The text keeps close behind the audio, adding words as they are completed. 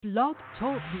Blog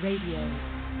Talk Radio.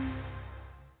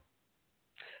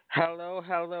 Hello,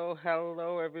 hello,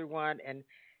 hello, everyone, and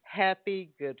happy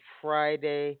Good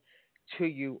Friday to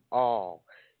you all.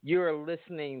 You are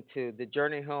listening to the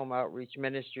Journey Home Outreach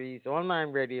Ministries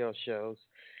online radio shows.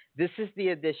 This is the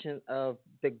edition of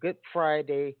the Good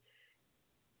Friday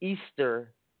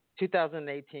Easter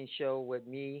 2018 show with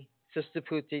me,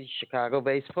 Sistapoochie, Chicago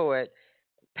based poet,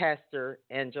 Pastor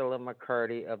Angela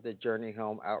McCarty of the Journey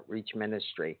Home Outreach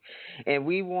Ministry. And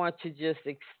we want to just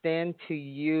extend to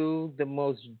you the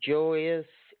most joyous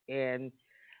and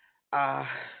uh,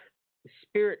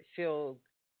 spirit filled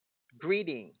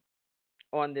greeting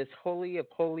on this Holy of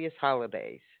Holiest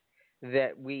holidays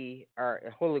that we are,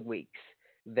 Holy Weeks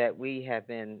that we have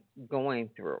been going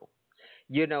through.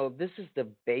 You know, this is the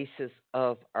basis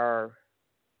of our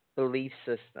belief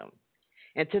system.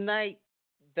 And tonight,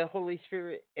 the Holy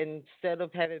Spirit, instead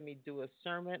of having me do a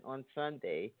sermon on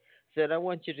Sunday, said, I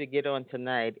want you to get on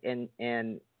tonight. And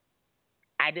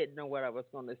I didn't know what I was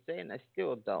going to say, and I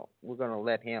still don't. We're going to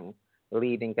let Him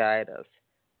lead and guide us.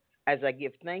 As I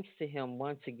give thanks to Him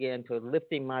once again for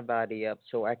lifting my body up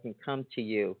so I can come to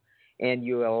you, and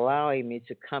you're allowing me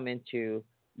to come into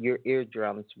your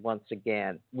eardrums once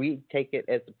again. We take it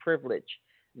as a privilege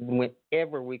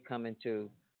whenever we come into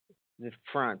the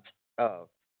front of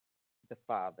the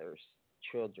Father's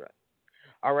children.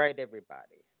 All right,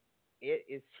 everybody, it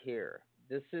is here.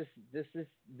 This is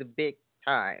the big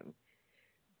time.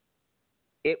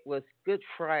 It was Good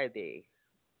Friday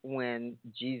when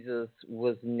Jesus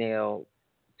was nailed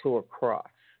to a cross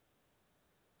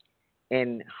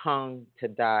and hung to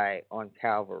die on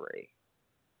Calvary.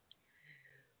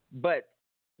 But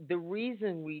the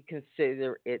reason we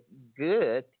consider it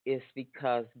good is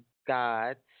because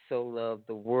God so loved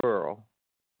the world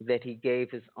that he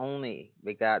gave his only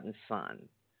begotten Son,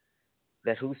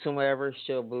 that whosoever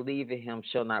shall believe in him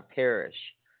shall not perish,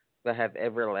 but have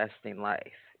everlasting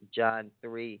life. John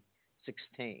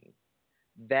 3:16.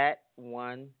 That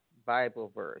one Bible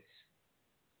verse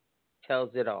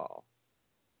tells it all.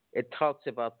 It talks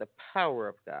about the power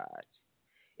of God.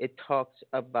 It talks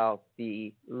about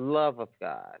the love of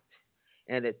God.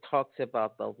 And it talks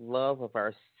about the love of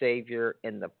our Savior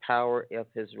and the power of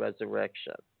his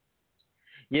resurrection.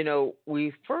 You know,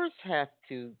 we first have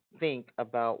to think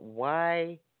about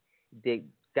why did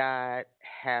God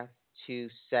have to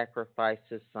sacrifice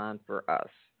his son for us?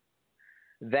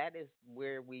 That is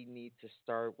where we need to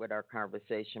start with our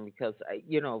conversation because,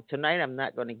 tonight I'm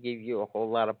not going to give you a whole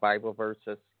lot of Bible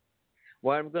verses.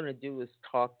 What I'm going to do is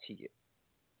talk to you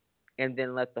and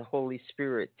then let the Holy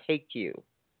Spirit take you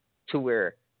to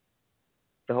where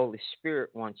the Holy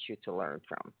Spirit wants you to learn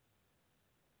from.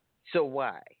 So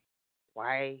why?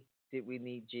 Why did we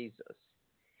need Jesus?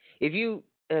 If you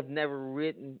have never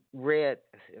if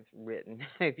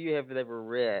you have never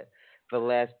read the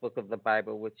last book of the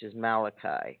Bible, which is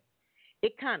Malachi,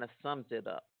 it kind of sums it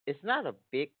up. It's not a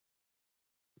big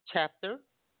chapter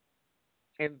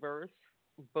and verse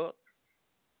book.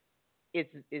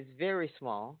 It's very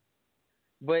small,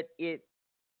 but it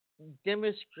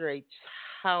demonstrates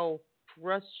how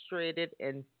frustrated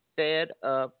and fed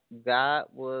up God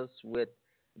was with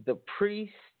the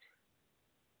priest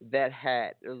that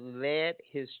had led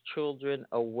his children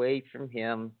away from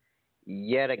him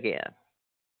yet again.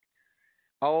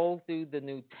 All through the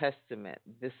New Testament,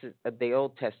 this is the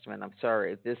Old Testament, I'm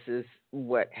sorry, this is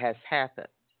what has happened.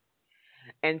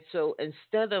 And so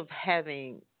instead of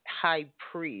having high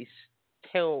priests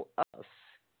tell us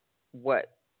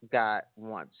what God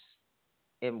wants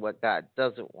and what God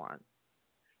doesn't want,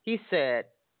 he said,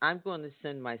 I'm going to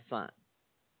send my son.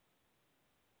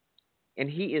 And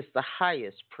he is the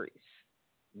highest priest.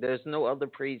 There's no other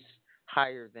priest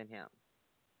higher than him.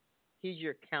 He's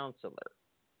your counselor.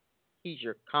 He's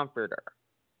your comforter.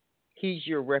 He's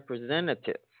your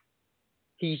representative.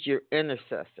 He's your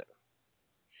intercessor.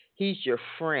 He's your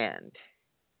friend.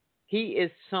 He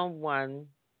is someone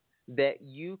that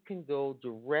you can go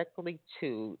directly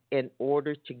to in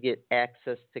order to get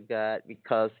access to God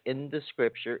because in the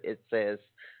scripture it says,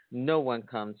 no one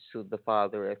comes to the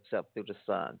Father except through the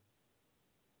Son.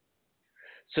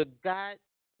 So God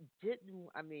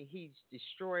he's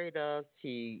destroyed us.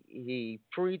 He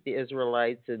freed the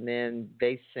Israelites and then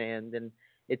they sinned and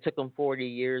it took them 40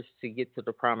 years to get to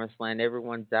the promised land.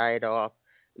 Everyone died off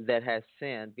that has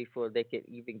sinned before they could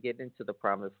even get into the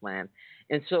promised land.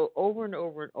 And so over and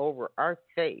over and over, our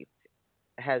faith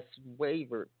has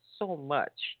wavered so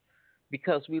much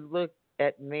because we look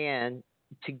at man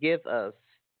to give us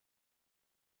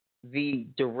the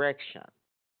direction.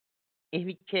 And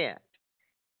he can't.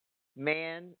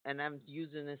 Man, and I'm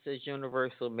using this as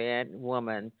universal, man,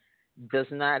 woman, does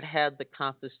not have the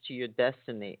compass to your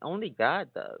destiny. Only God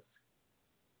does.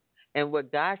 And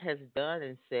what God has done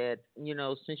and said,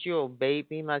 since you obeyed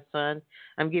me, my son,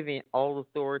 I'm giving all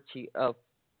authority of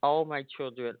all my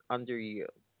children under you.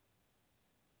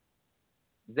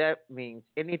 That means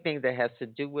anything that has to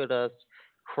do with us,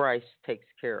 Christ takes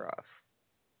care of.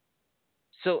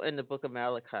 So in the book of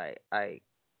Malachi, I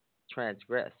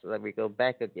transgressed. Let me go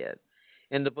back again.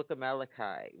 In the book of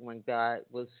Malachi, when God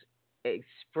was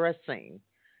expressing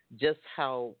just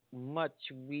how much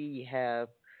we have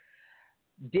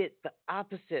did the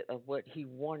opposite of what he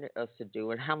wanted us to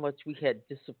do, and how much we had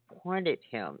disappointed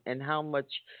him, and how much,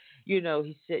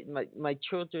 he said, my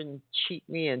children cheat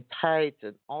me in tithes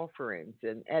and offerings.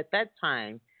 And at that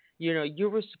time, you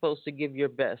were supposed to give your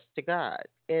best to God,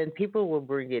 and people were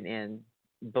bringing in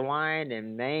blind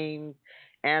and maimed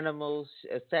animals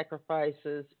as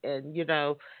sacrifices. And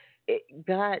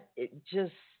God, it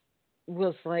just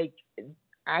was like,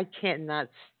 I cannot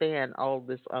stand all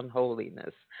this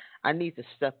unholiness. I need to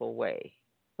step away.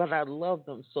 But I love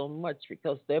them so much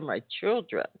because they're my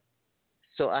children.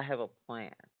 So I have a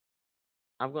plan.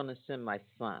 I'm going to send my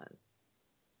son.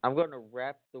 I'm going to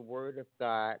wrap the word of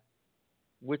God,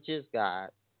 which is God,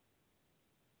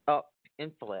 up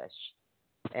in flesh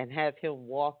and have him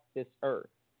walk this earth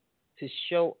to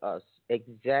show us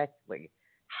exactly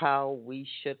how we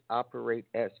should operate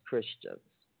as Christians.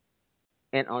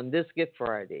 And on this Good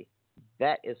Friday,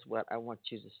 that is what I want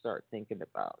you to start thinking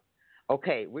about.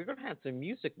 Okay, we're going to have some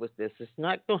music with this. It's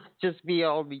not going to just be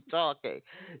all me talking.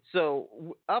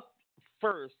 So up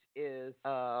first is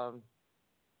Coco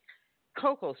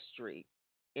Street,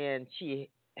 and she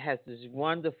has this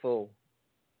wonderful,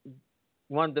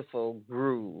 wonderful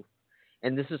groove,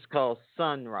 and this is called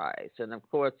Sunrise. And of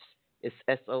course, it's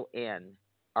Sonrise.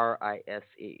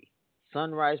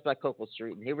 Sunrise by Coco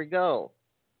Street. And here we go.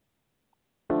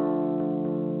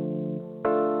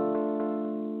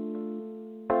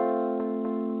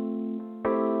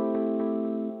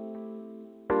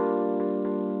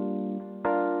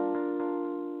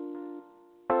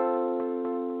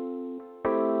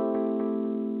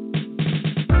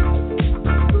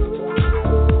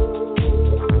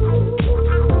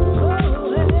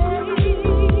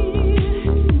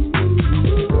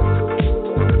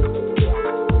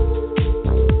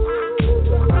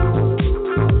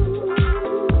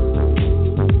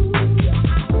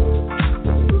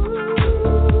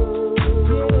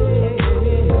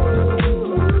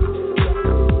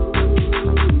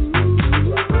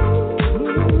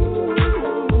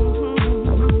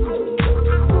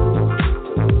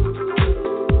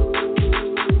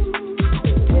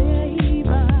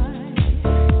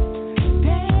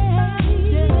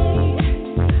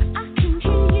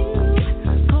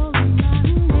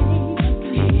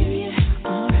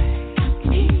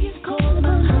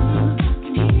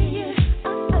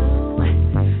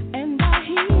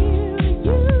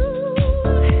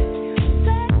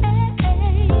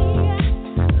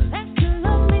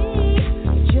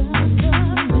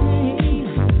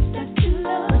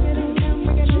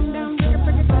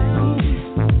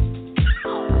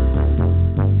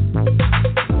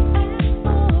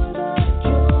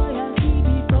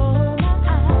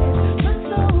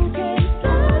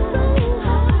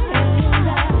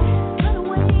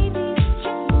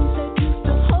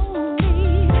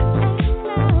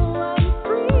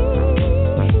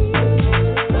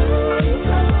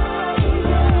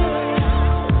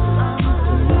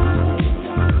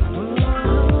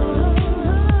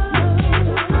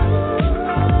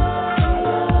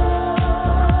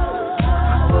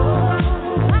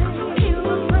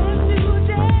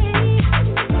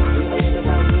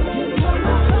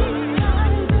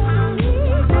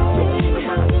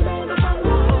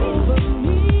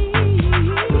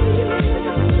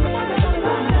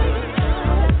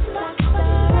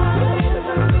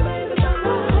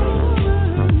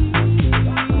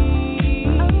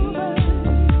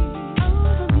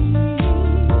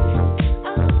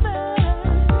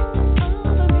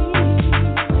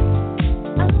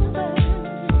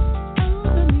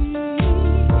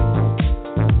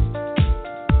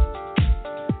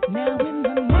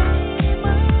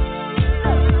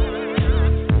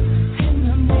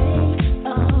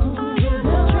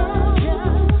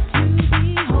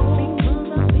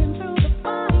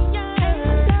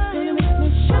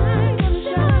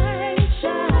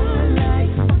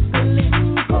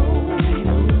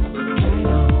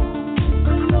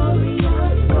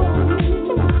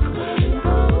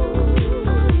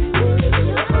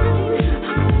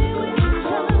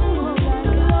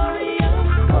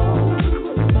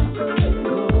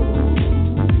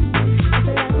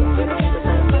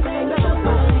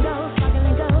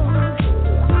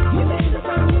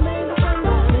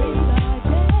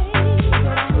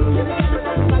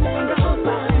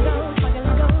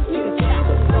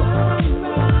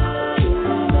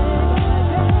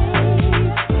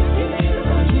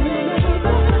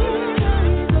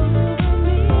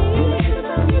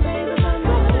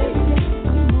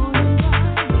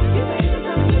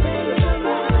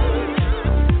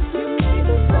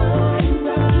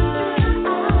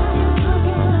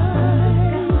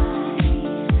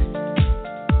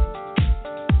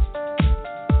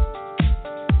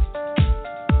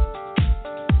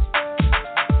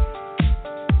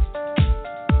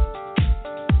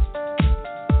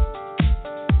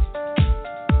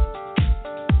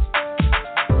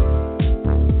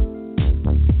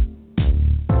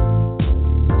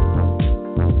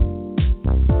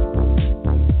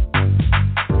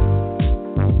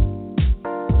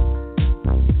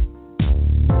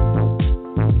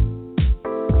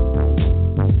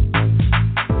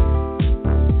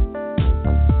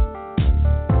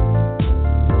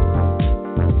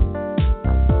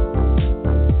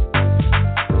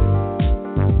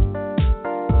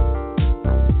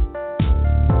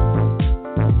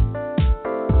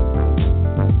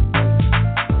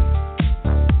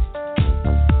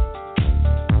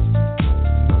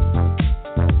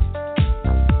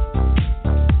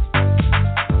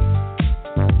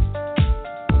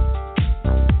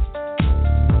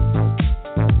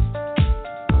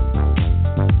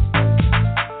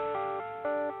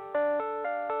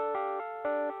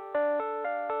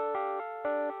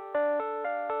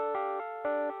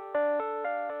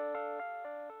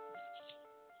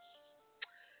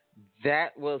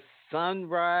 That was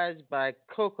Sunrise by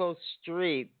Coco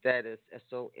Street. That is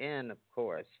SON, of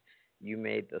course. You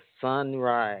made the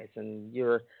sunrise, and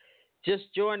you're just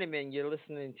joining me, and you're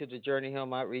listening to the Journey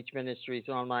Home Outreach Ministries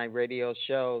online radio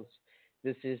shows.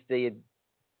 This is the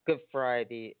Good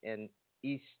Friday and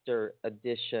Easter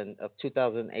edition of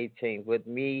 2018 with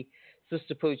me,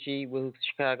 Sistapoochie, with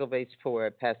Chicago-based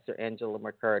poet Pastor Angela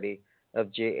McCarty of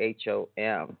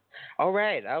JHOM. All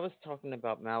right, I was talking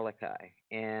about Malachi,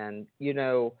 and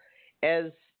as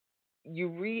you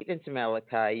read into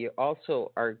Malachi, you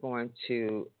also are going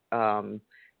to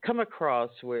come across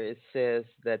where it says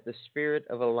that the spirit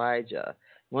of Elijah,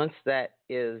 once that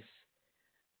is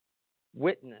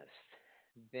witnessed,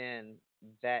 then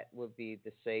that would be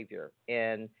the Savior.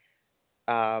 And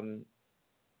um,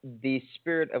 the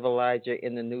spirit of Elijah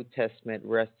in the New Testament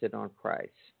rested on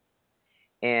Christ.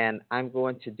 And I'm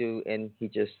going to do, and he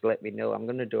just let me know, I'm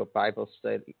going to do a Bible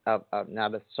study,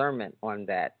 not a sermon on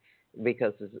that,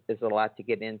 because it's a lot to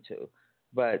get into.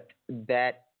 But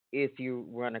that, if you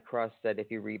run across that,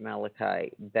 if you read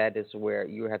Malachi, that is where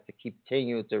you have to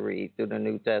continue to read through the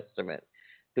New Testament,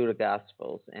 through the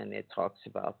Gospels, and it talks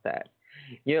about that.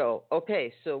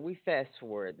 Okay, so we fast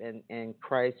forward, and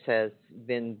Christ has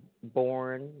been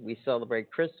born. We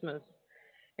celebrate Christmas,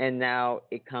 and now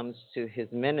it comes to his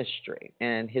ministry.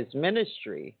 And his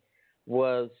ministry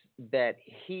was that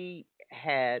he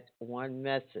had one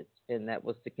message, and that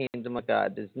was the kingdom of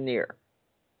God is near.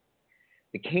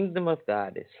 The kingdom of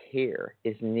God is here,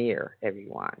 is near,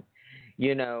 everyone.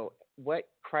 What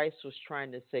Christ was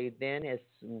trying to say then,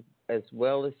 as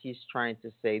well as he's trying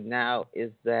to say now,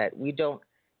 is that we don't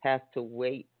have to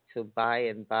wait to by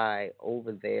and by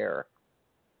over there.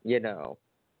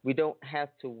 We don't have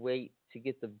to wait to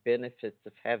get the benefits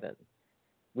of heaven.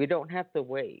 We don't have to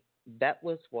wait. That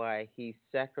was why he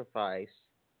sacrificed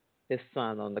his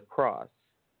son on the cross,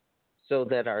 so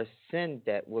that our sin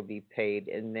debt will be paid,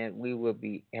 and then we will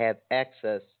have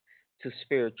access to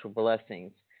spiritual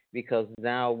blessings, because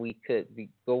now we could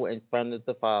go in front of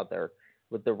the Father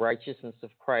with the righteousness of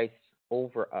Christ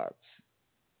over us,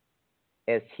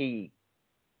 as he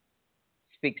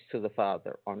speaks to the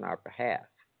Father on our behalf.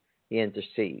 He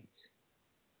intercedes.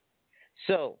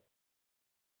 So,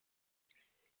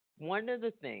 one of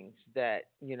the things that,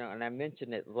 and I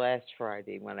mentioned it last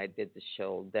Friday when I did the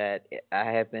show, that I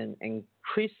have been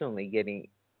increasingly getting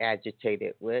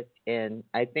agitated with, and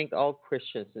I think all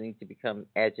Christians need to become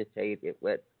agitated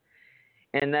with,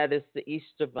 and that is the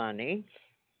Easter Bunny,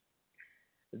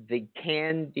 the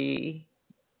candy,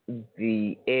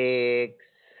 the eggs,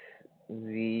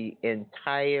 the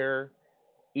entire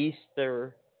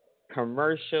Easter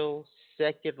commercial,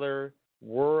 secular,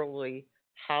 worldly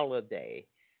holiday,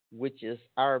 which is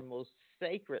our most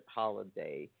sacred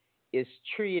holiday, is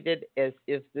treated as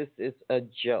if this is a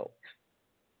joke.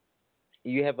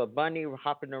 You have a bunny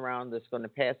hopping around that's going to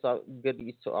pass out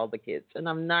goodies to all the kids. And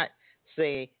I'm not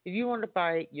saying, if you want to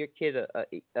buy your kid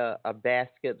a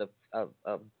basket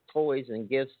of toys and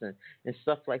gifts and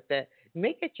stuff like that,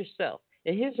 make it yourself.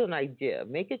 And here's an idea: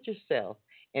 make it yourself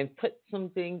and put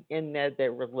something in there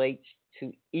that relates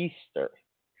to Easter,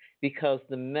 because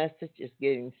the message is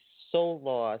getting so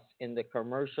lost in the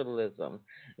commercialism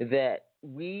that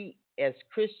we as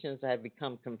Christians have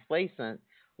become complacent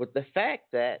with the fact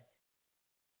that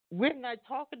we're not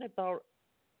talking about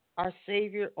our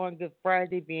Savior on Good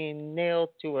Friday being nailed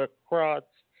to a cross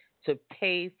to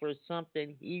pay for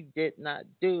something he did not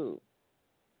do.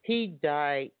 He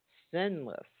died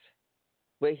sinless,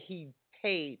 but he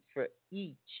paid for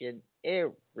each and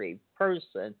every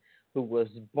person who was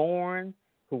born,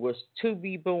 who was to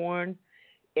be born,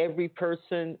 every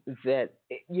person that,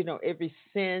 every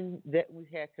sin that we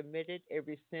had committed,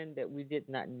 every sin that we did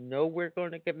not know we're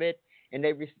going to commit, and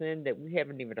every sin that we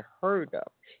haven't even heard of.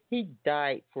 He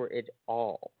died for it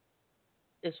all.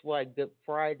 It's why Good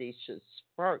Friday should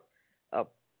spark a,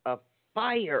 a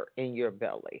fire in your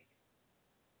belly,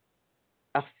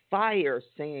 a fire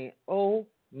saying, "Oh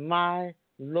my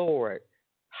Lord,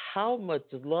 how much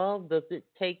love does it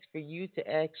take for you to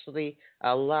actually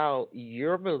allow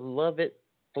your beloved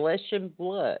flesh and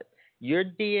blood, your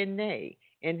DNA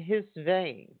in his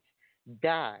veins,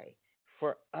 die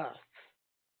for us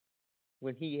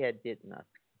when he had did nothing?"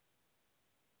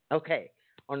 Okay,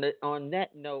 on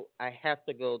that note, I have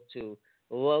to go to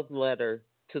Love Letter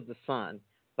to the Sun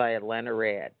by Atlanta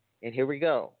Red. And here we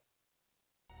go.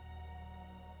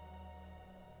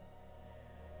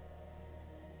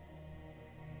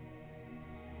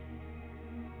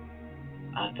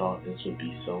 I thought this would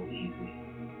be so easy,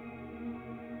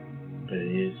 but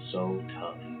it is so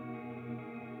tough.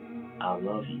 I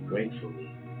love you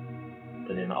gratefully,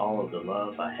 but in all of the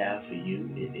love I have for you,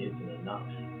 it isn't enough.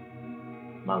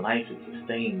 My life is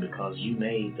sustained because you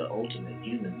made the ultimate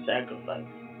human sacrifice.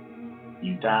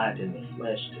 You died in the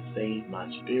flesh to save my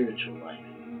spiritual life.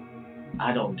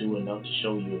 I don't do enough to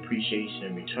show you appreciation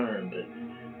in return,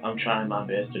 but I'm trying my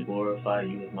best to glorify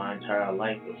you with my entire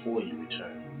life before you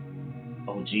return.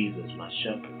 Oh Jesus, my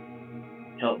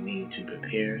shepherd, help me to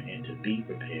prepare and to be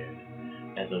prepared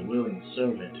as a willing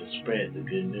servant to spread the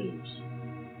good news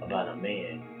about a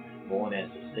man born as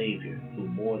the Savior who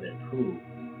more than proved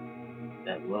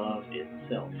that love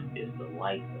itself is the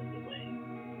light of the way.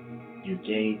 You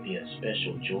gave me a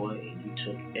special joy and you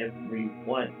took every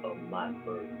one of my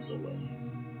burdens away.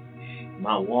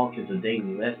 My walk is a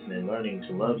daily lesson in learning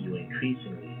to love you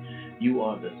increasingly. You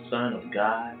are the Son of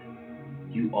God.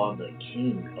 You are the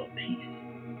King of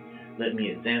peace. Let me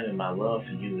examine my love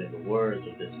for you in the words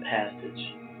of this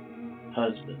passage.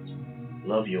 Husbands,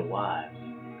 love your wives,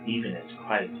 even as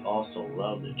Christ also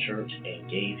loved the church and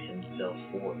gave himself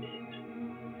for it.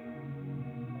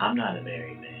 I'm not a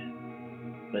married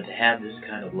man, but to have this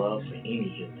kind of love for any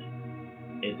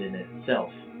human is in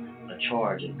itself a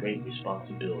charge of great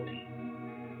responsibility.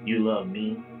 You love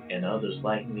me and others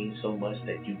like me so much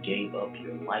that you gave up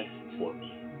your life for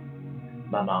me.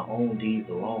 By my own deeds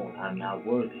alone, I'm not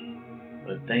worthy,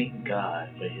 but thank God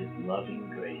for his loving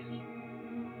grace.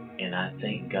 And I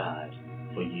thank God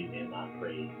for you in my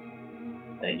praise,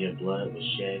 that your blood was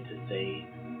shed to save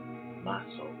my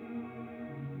soul.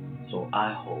 So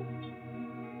I hold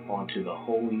onto the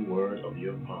holy word of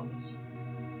your promise.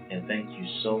 And thank you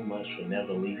so much for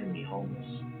never leaving me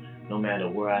homeless. No matter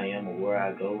where I am or where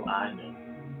I go, I know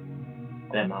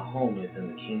that my home is in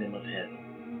the kingdom of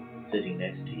heaven, sitting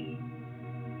next to you,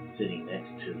 sitting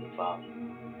next to the Father.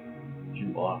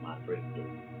 You are my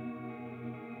breakthrough,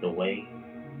 the way,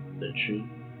 the truth,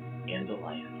 and the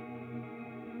life.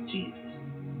 Jesus,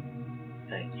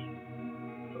 thank you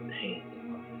for paying the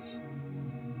price.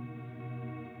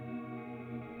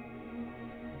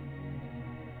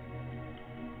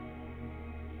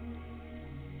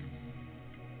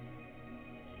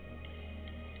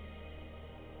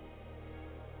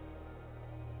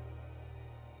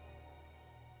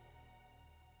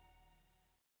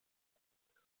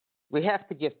 We have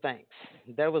to give thanks.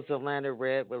 That was Atlanta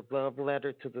Red with Love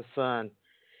Letter to the Sun.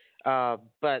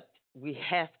 But we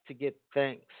have to give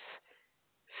thanks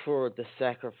for the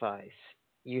sacrifice.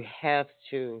 You have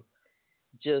to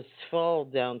just fall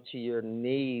down to your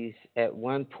knees at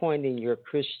one point in your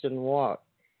Christian walk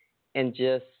and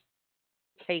just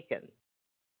taken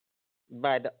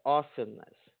by the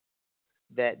awesomeness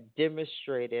that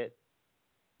demonstrated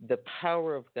the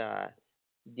power of God,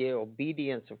 the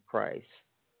obedience of Christ,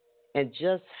 and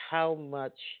just how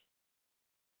much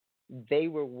they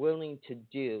were willing to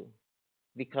do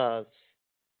because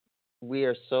we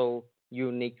are so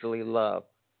uniquely loved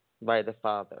by the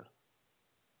Father.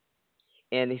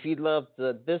 And if He loved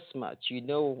this much, you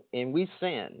know, and we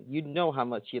sin, you know how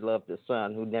much He loved the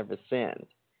Son who never sinned.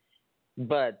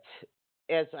 But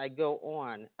as I go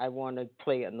on, I want to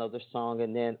play another song,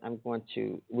 and then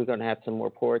we're going to have some more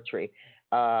poetry.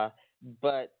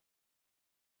 But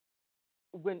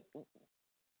when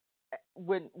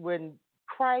when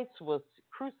Christ was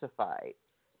crucified,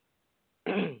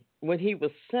 when he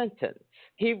was sentenced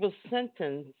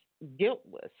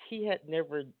guiltless. He had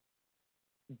never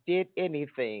did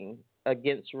anything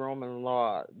against Roman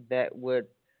law that would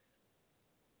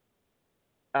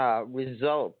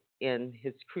result in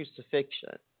his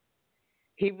crucifixion.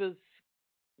 He was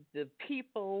the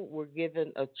people were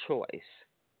given a choice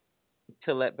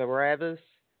to let Barabbas,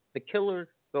 the killer,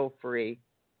 go free,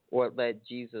 or let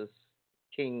Jesus,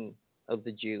 King of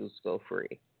the Jews, go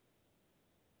free.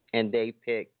 And they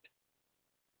picked,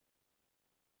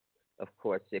 of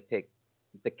course, they picked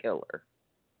the killer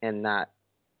and not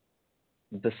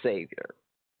the Savior.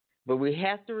 But we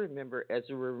have to remember, as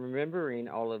we're remembering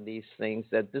all of these things,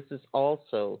 that this is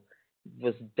also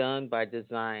was done by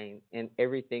design and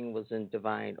everything was in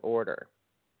divine order.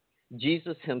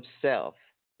 Jesus himself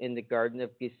in the Garden of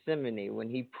Gethsemane, when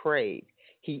he prayed,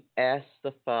 he asked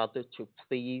the Father to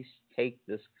please take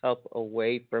this cup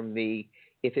away from me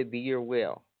if it be your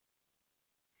will.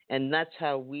 And that's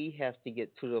how we have to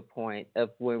get to the point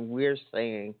of when we're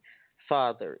saying,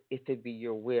 Father, if it be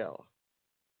your will,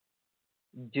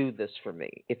 do this for me.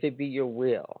 If it be your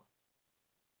will,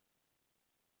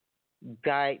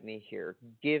 guide me here,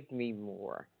 give me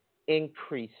more,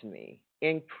 increase me,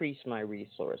 increase my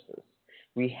resources.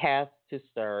 We have to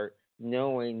start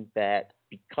knowing that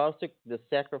because of the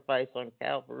sacrifice on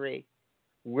Calvary,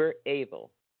 we're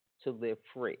able to live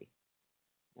free.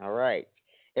 All right.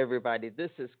 everybody.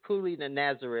 This is Cooley the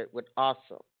Nazareth with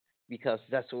Awesome because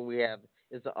that's what we have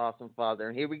is an awesome Father.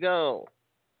 And here we go.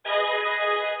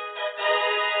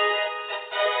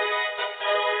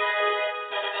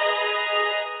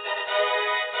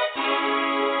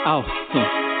 Awesome,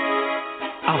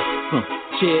 awesome,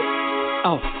 shit,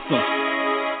 awesome,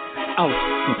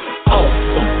 awesome,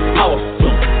 awesome,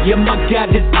 awesome. Yeah, my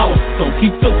God is awesome. He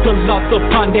took the loss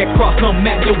upon that cross, no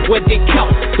matter what it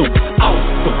cost him.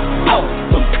 Awesome,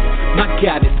 awesome. My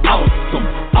God is awesome,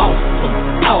 awesome,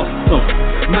 awesome.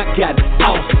 My God is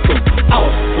awesome,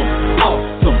 awesome,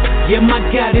 awesome. Yeah, my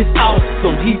God is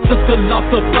awesome. He took the loss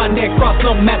upon that cross,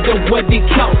 no matter what it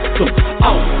cost him.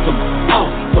 Awesome,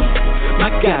 awesome. My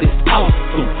God is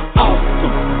awesome,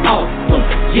 awesome, awesome.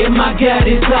 Yeah, my God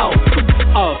is awesome.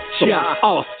 Awesome,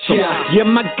 awesome. Yeah,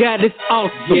 my God is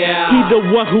awesome. Yeah. He the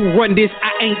one who run this.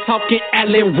 I ain't talking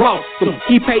Allen Ross.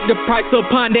 He paid the price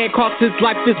upon that cross. His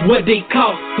life is what it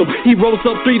cost him. He rose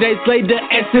up 3 days later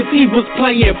as if he was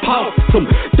playing possum.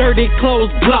 Dirty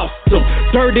clothes lost him.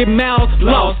 Dirty mouths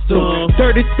lost him.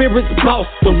 Dirty spirits lost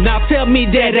him. Now tell me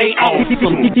that ain't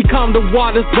awesome. He calmed the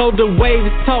waters, though the waves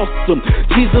tossed him.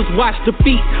 Jesus washed the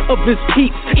feet of his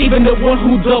peeps, even the one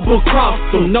who double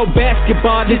crossed him. No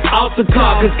basketball, this altar call.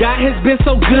 Cause God has been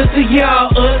so good to y'all,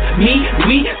 me,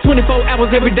 we 24 hours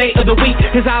every day of the week.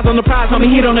 His eyes on the prize, homie,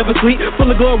 he don't ever sleep. Full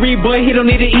of glory, boy, he don't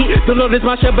need to eat. The Lord is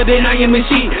my shepherd and I am his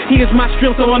sheep. He is my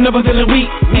strength, so I'm never feeling weak.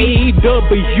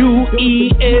 A-W-E-S-O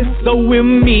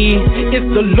in me. It's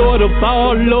the Lord of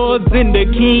all lords and the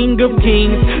King of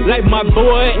kings. Like my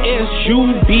boy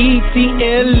S-U-B-T-L-E.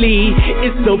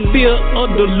 It's the fear of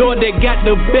the Lord that got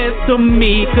the best of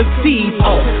me. Cause he's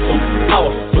awesome,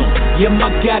 awesome. Yeah,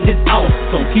 my God is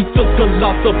awesome. He took the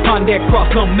loss upon that cross,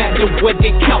 no matter what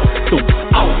it cost him.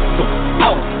 Awesome,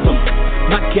 awesome.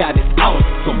 My God is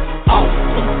awesome,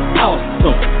 awesome,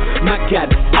 awesome. My God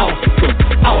is awesome,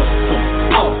 awesome,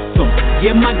 awesome.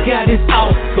 Yeah, my God is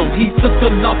awesome. He took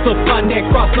the loss upon that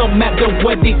cross, no matter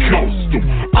what it cost him.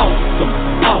 Awesome,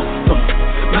 awesome.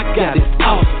 My God is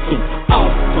awesome,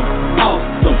 awesome,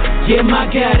 awesome. Yeah, my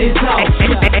God is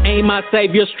awesome. Ain't my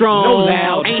Savior strong? No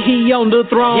loud. Ain't he on the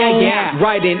throne? Yeah.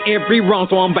 Right in every wrong,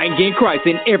 so I'm banking Christ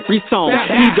in every song.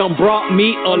 He done brought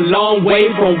me a long way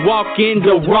from walking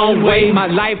the wrong way. My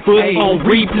life was on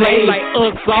replay like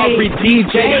a sorry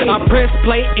DJ. I pressed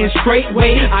play and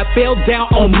straightway I fell down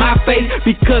on my face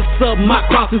because of my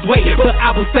cross's weight. But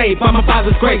I was saved by my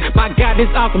Father's grace. My God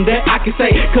is awesome, that I can say.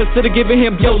 Consider giving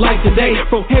him your life today.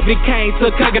 From heaven came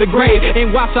to conquer the grave and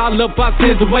wash all of our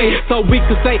sins away, so we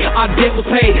could say our debt was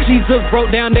paid. Jesus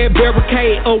broke down that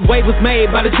barricade. A way was made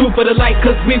by the truth of the light,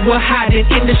 cause we were hiding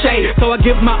in the shade. So I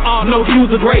give my all, no views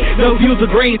of gray, no views of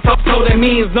green. So that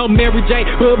means no Mary J,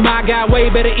 but my guy way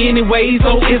better anyway,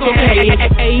 so it's okay.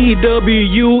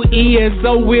 A-W-E-S-O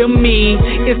with me.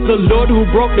 It's the Lord who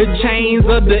broke the chains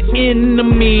of the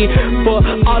enemy. For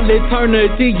all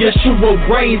eternity, Yeshua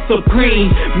reigns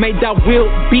supreme. May thy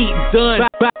will be done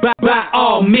by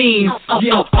all means.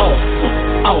 Yeah,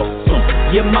 awesome, awesome.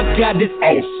 Yeah, my God is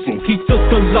awesome. He took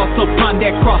the loss upon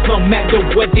that cross, no matter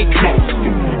what it cost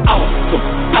him. Awesome,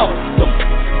 awesome.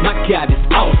 My God is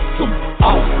awesome,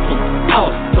 awesome,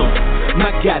 awesome.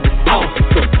 My God is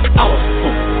awesome,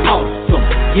 awesome, awesome.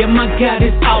 Yeah, my God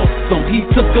is awesome. He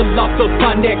took the loss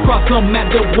upon that cross, no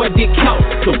matter what it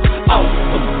cost him.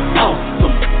 Awesome,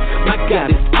 awesome. My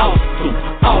God is awesome,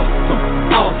 awesome,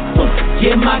 awesome.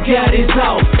 Yeah, my God is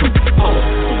awesome,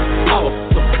 awesome, awesome.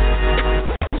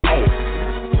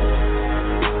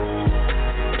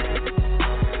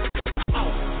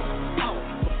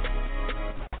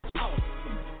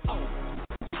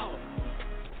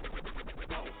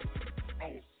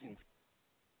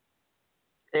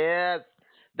 Yes,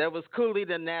 that was Cooley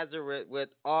the Nazareth with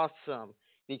Awesome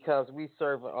because we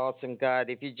serve an awesome God.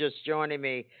 If you're just joining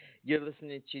me, you're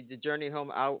listening to the Journey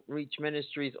Home Outreach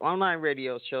Ministries online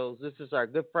radio shows. This is our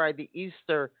Good Friday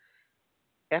Easter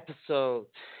episode,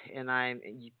 and I'm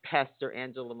Pastor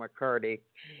Angela McCarty.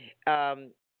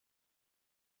 Um,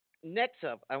 Next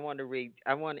up, I want to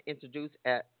introduce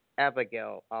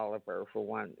Abigail Oliver for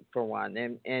one,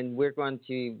 and we're going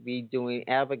to be doing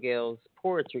Abigail's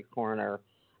Poetry Corner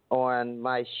on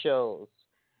my shows.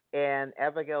 And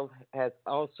Abigail has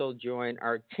also joined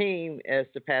our team as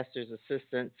the pastor's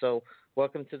assistant. So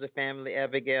welcome to the family,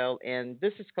 Abigail. And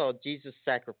this is called Jesus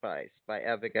Sacrifice by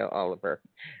Abigail Oliver.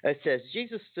 It says,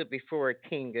 Jesus stood before a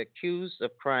king accused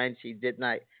of crimes he did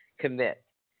not commit.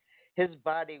 His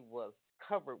body was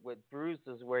covered with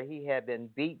bruises where he had been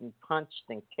beaten, punched,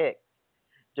 and kicked.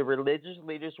 The religious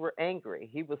leaders were angry.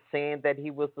 He was saying that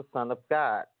he was the Son of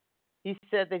God. He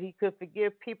said that he could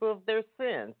forgive people of their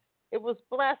sins. It was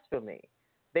blasphemy.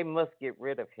 They must get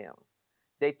rid of him.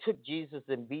 They took Jesus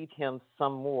and beat him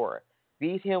some more,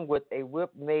 beat him with a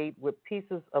whip made with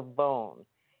pieces of bone.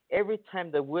 Every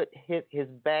time the whip hit his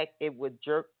back, it would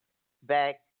jerk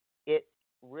back. It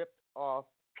ripped off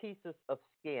pieces of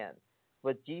skin.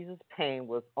 But Jesus' pain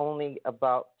was only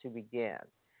about to begin.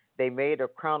 They made a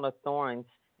crown of thorns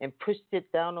and pushed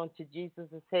it down onto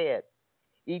Jesus' head.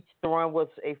 Each thorn was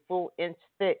a full inch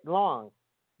thick long.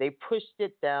 They pushed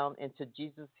it down into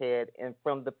Jesus' head, and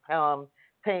from the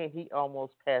pain, he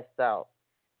almost passed out.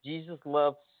 Jesus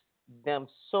loved them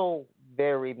so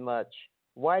very much.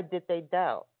 Why did they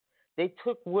doubt? They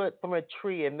took wood from a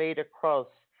tree and made a cross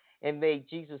and made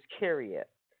Jesus carry it.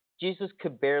 Jesus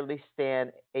could barely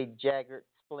stand, a jagged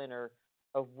splinter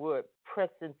of wood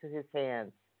pressed into his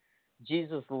hands.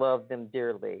 Jesus loved them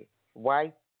dearly.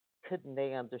 Why couldn't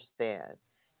they understand?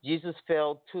 Jesus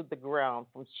fell to the ground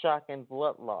from shock and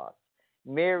blood loss.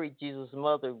 Mary, Jesus'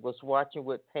 mother, was watching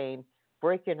with pain,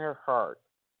 breaking her heart.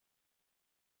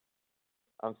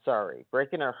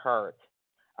 Breaking her heart.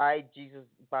 Jesus'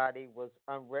 body was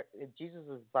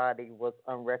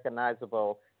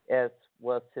unrecognizable, as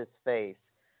was his face.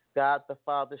 God the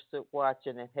Father stood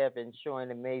watching in heaven, showing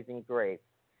amazing grace.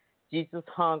 Jesus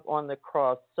hung on the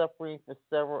cross, suffering for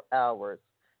several hours,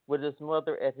 with his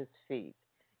mother at his feet.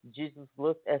 Jesus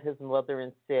looked at his mother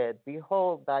and said,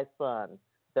 "Behold thy son."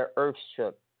 The earth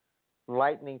shook,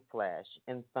 lightning flashed,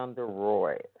 and thunder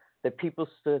roared. The people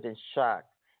stood in shock,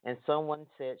 and someone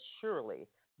said, "Surely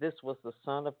this was the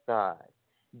Son of God."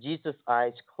 Jesus'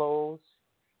 eyes closed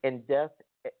in death,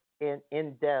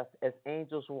 as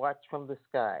angels watched from the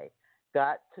sky.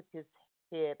 God took his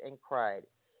head and cried.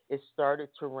 It started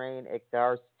to rain as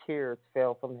God's tears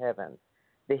fell from heaven.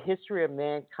 The history of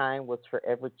mankind was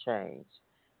forever changed.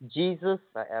 Jesus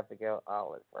by Abigail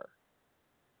Oliver.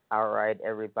 All right,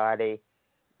 everybody.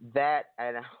 That,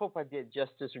 and I hope I did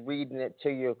justice reading it to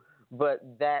you,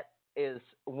 but that is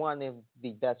one of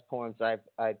the best poems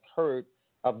I've heard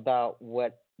about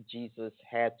what Jesus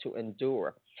had to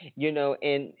endure. You know,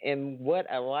 and what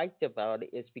I liked about it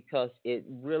is because it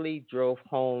really drove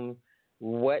home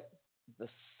what the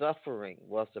suffering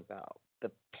was about,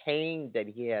 the pain that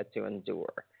he had to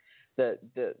endure, the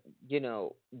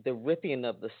the ripping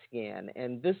of the skin,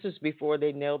 and this is before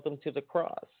they nailed him to the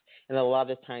cross. And a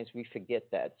lot of times we forget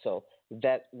that. So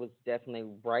that was definitely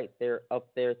right there,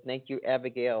 up there. Thank you,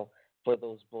 Abigail, for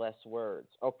those blessed words.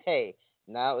 Okay,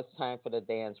 now it's time for the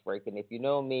dance break. And if you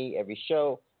know me, every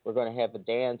show we're going to have a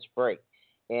dance break.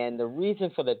 And the reason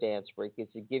for the dance break is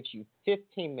it gives you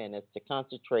 15 minutes to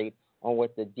concentrate on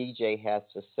what the DJ has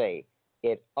to say.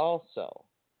 It also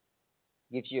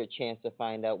gives you a chance to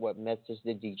find out what message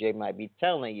the DJ might be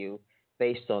telling you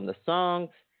based on the songs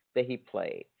that he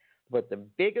played. But the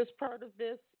biggest part of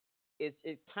this is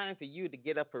it's time for you to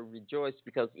get up and rejoice,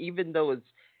 because even though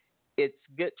it's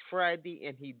Good Friday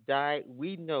and he died,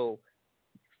 we know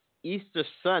Easter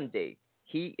Sunday,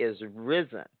 he is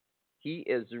risen. He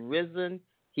is risen.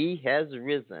 He has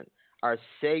risen. Our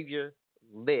Savior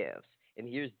lives. And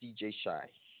here's DJ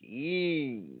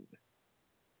Shaheem.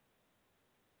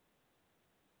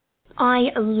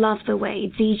 I love the way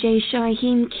DJ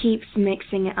Shaheem keeps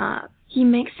mixing it up. He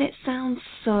makes it sound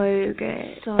so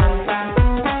good. So good.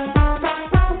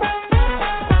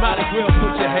 Might as well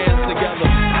put your hands together.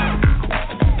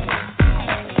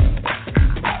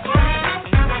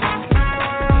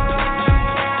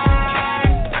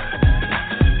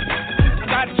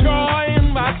 Got joy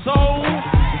in my soul.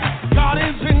 God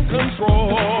is in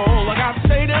control. I got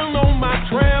Satan on my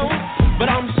trail, but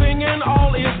I'm singing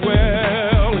all is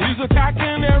well. He's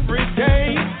attacking every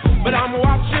day, but I'm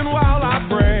watching while I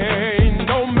pray.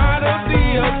 No matter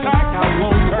the attack, I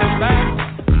won't turn back,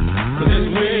 'cause his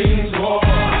wings roar.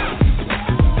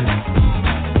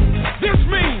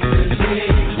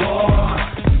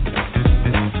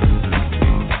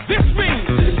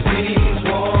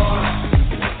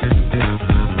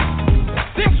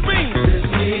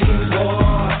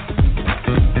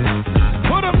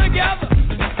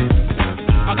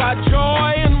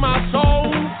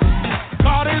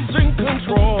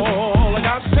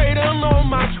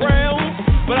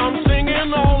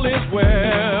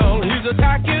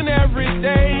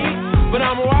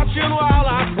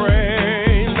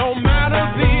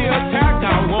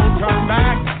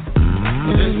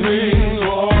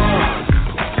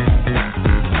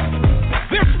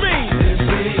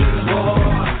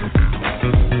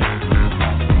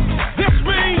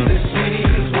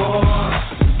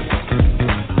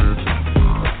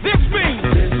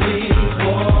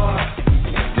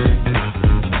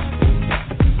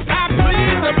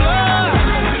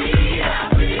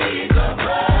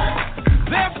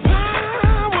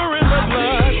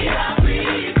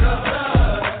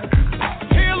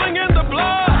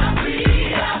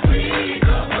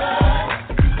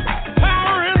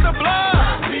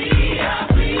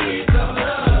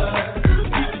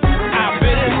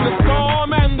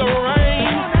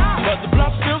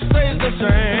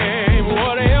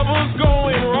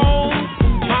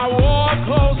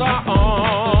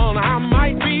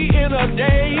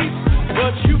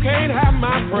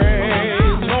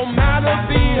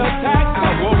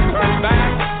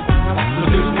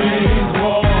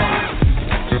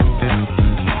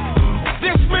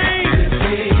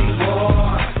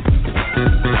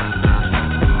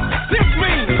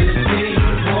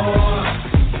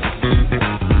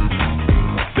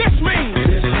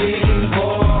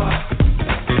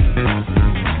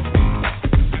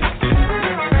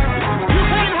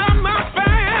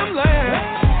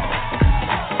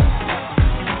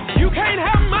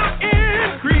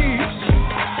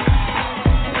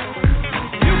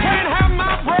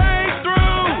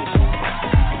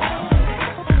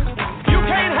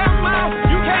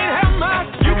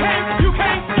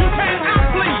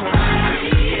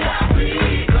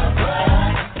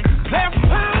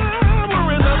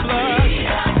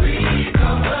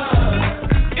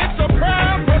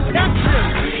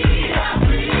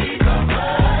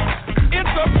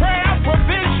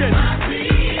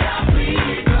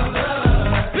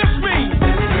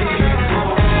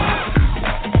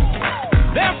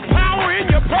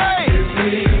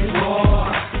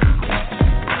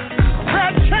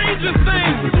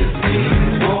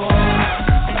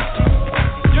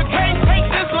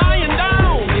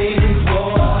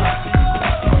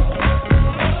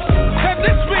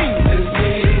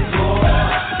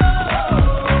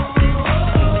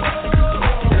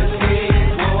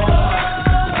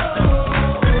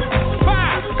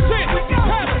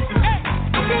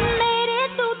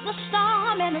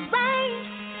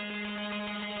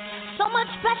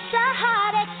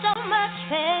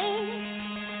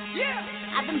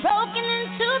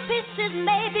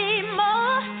 maybe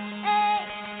more. Hey.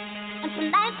 And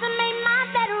tonight I made my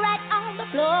bed right on the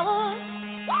floor. Woo!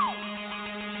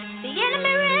 The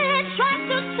enemy really tried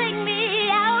to take me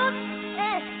out.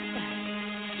 Hey.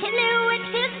 Hit me with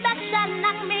his backshot,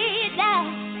 knock me down.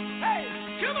 Hey,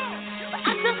 come on. But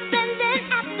I'm still standing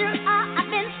after all I've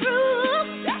been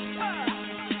through.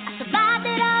 I survived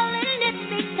it all and it's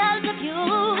because of you.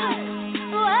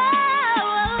 Whoa.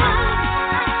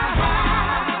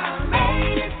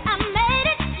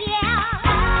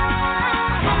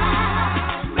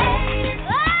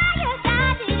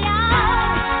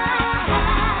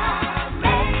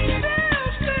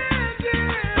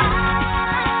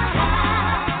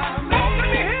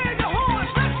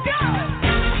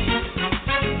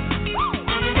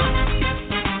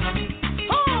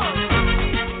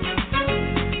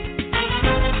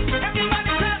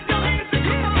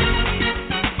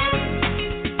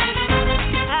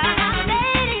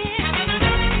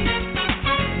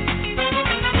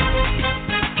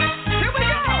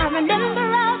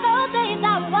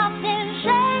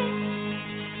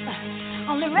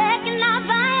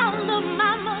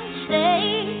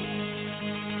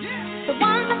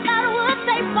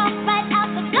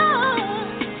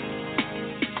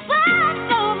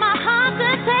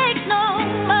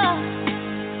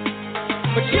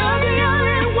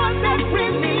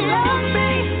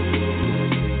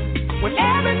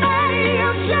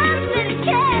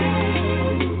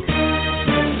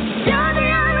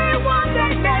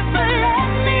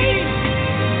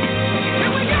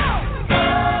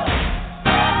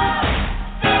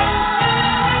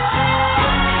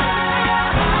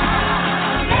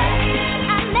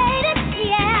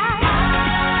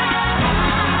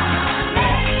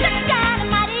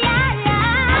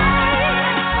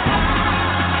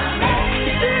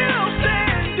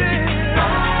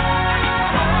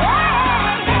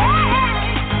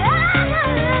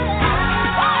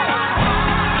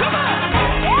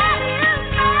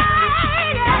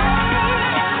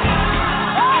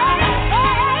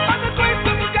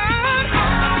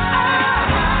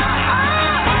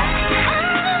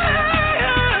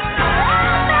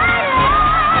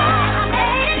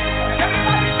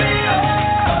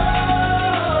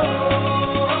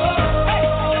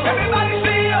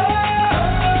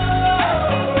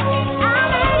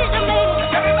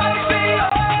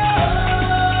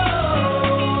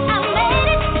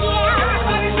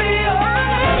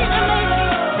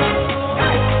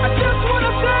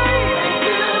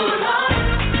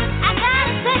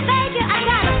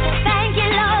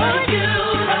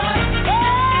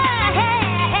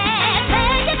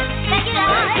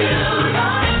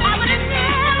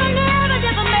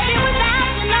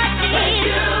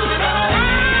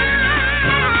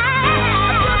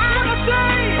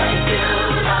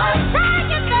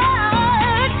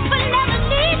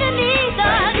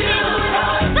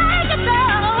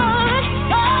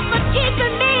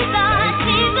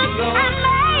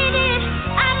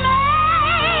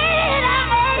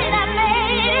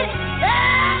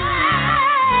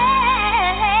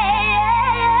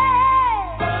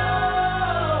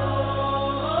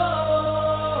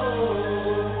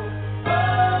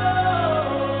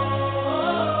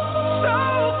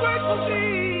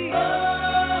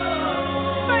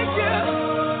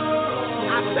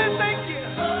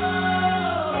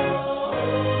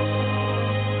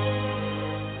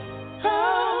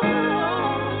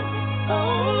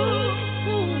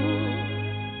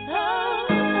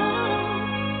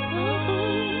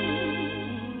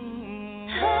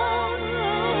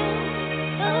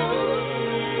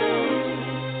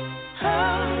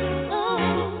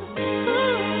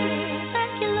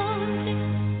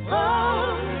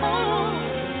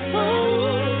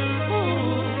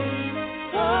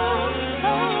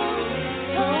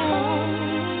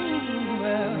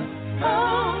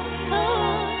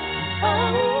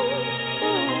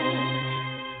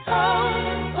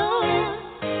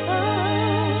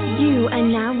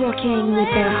 Rocking with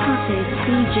the hottest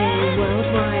DJ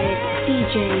worldwide,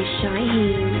 DJ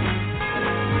Shaheen.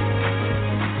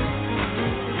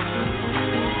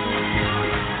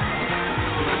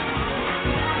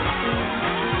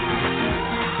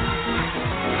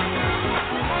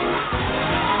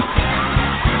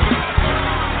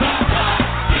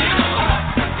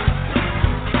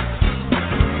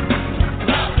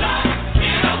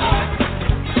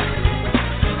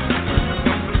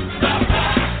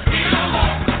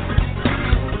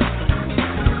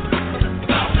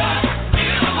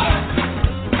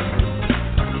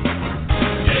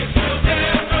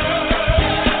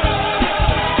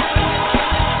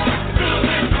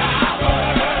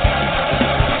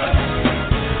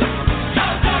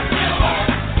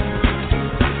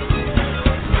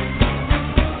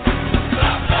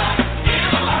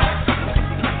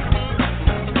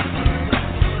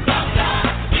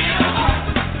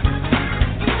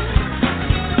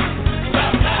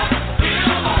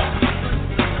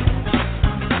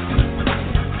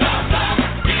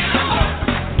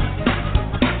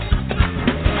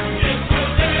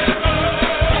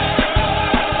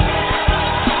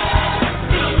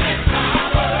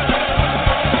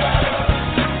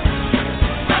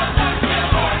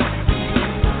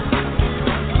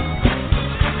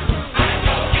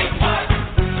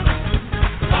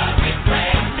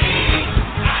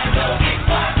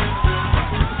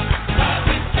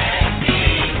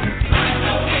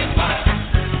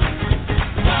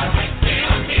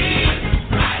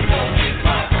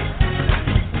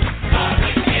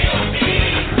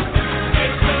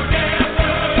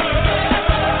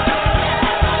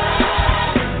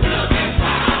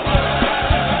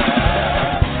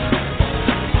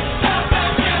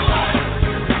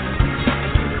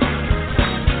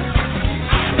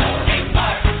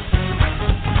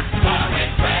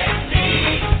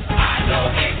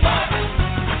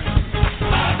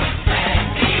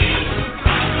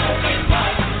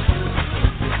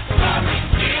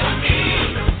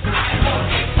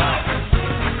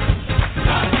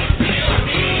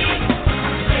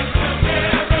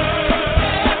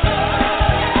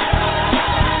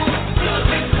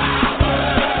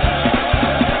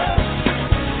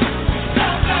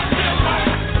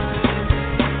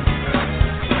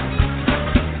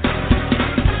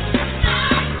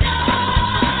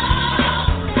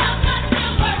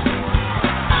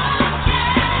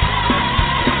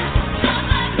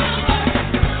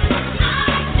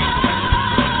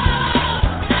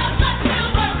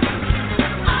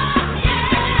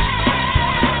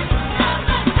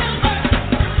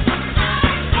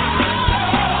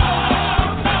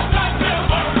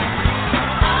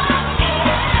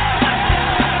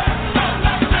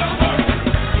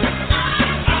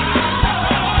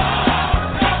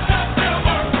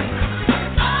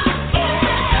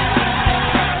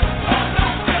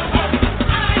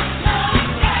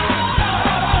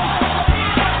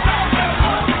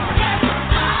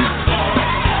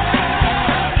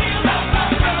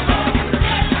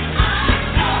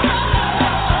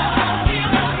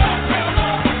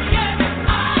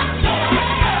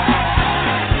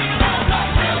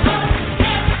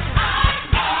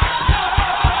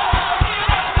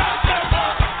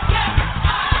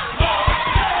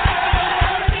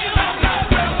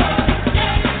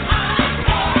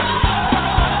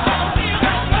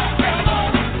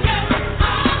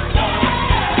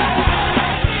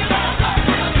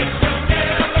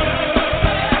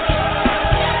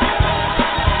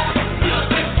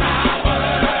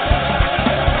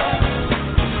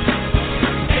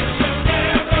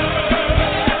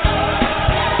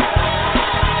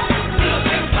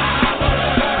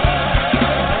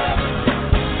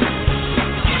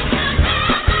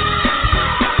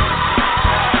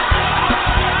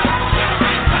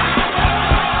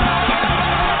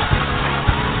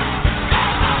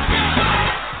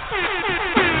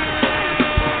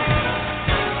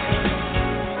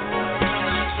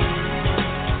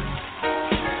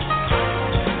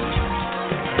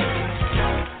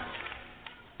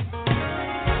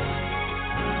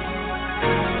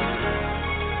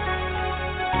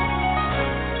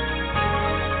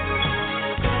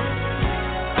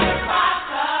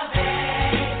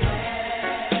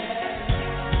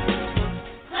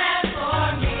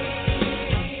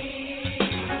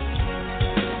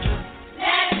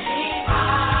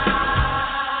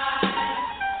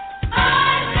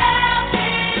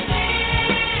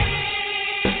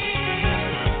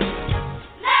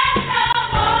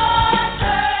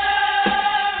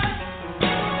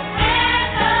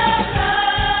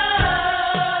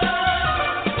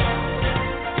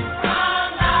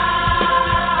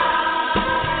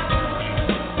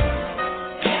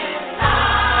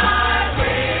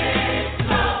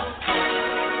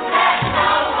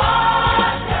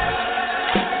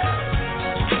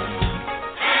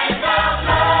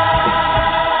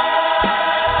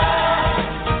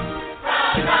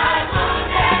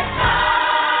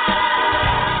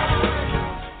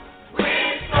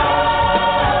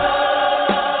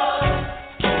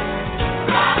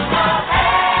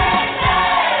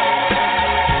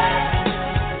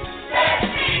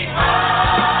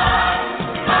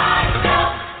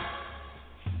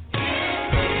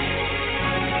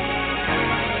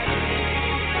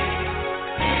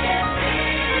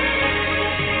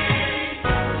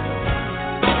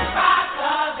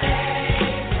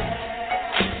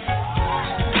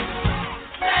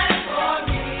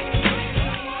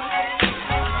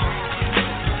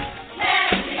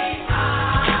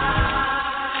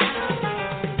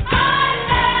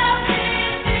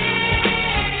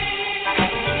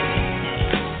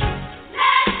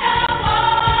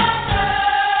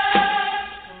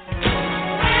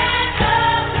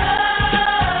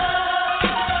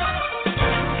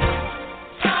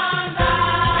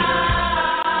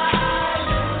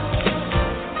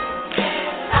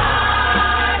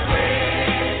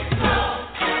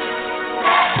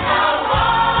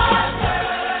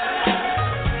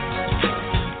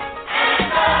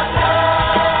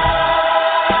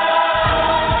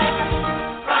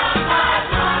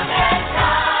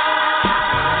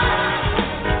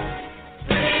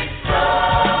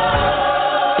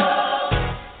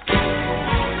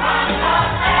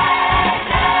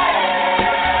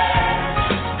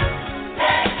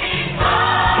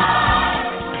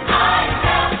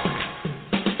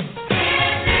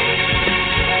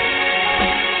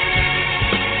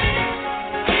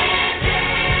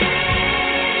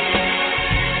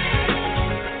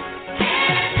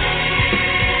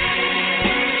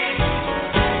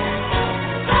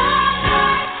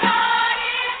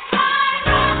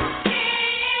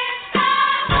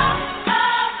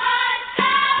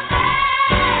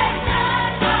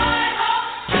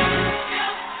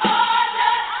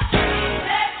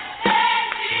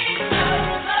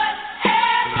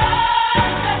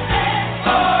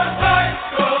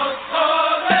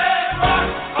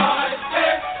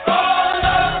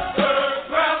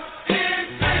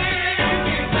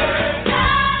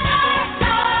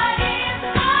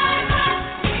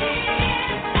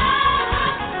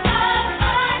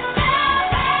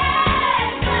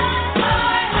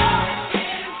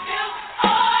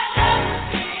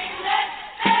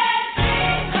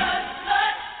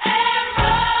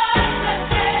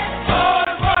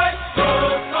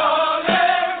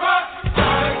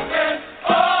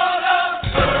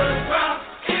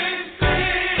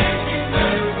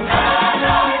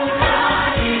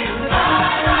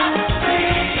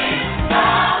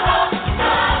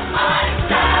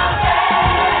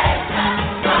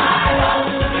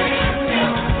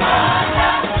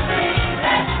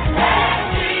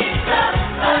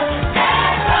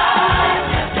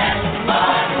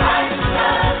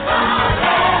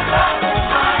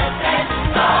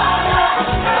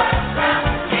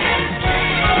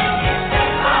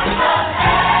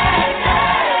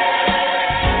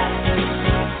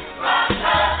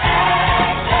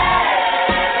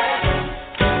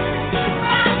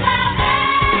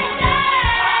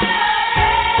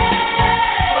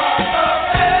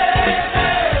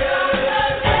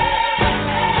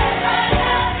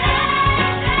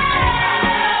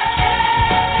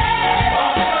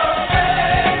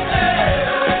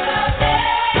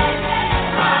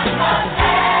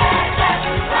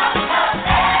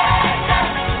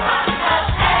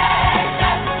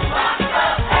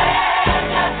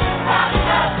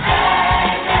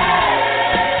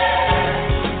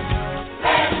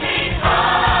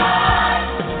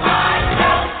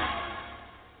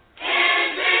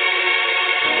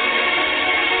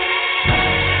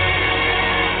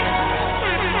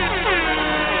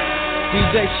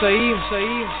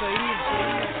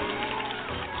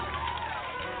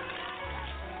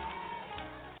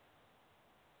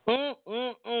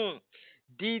 Mm-mm-mm.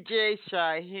 DJ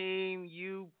Shaheem,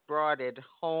 you brought it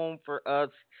home for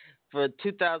us for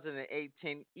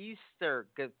 2018 Easter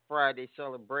Good Friday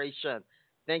celebration.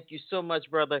 Thank you so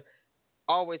much, brother.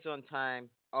 Always on time,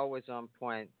 always on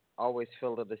point, always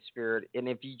filled with the Spirit. And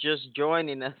if you're just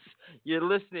joining us, you're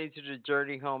listening to the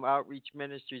Journey Home Outreach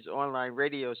Ministries online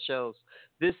radio shows.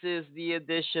 This is the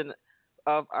edition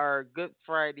of our Good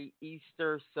Friday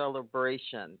Easter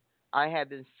celebration. I had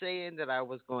been saying that I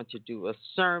was going to do a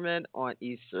sermon on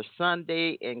Easter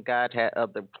Sunday, and God had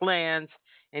other plans,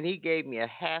 and He gave me a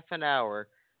half an hour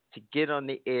to get on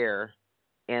the air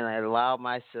and allow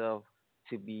myself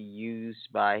to be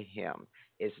used by Him.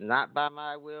 It's not by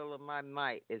my will or my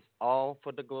might. It's all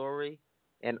for the glory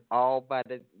and all by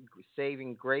the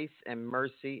saving grace and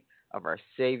mercy of our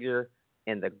Savior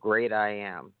and the great I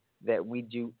am that we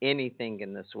do anything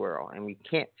in this world, and we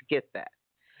can't forget that.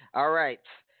 All right.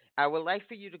 I would like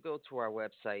for you to go to our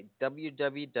website,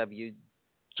 www.jhom.org.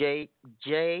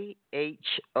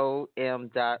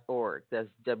 That's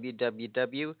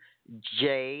www.jhom.org.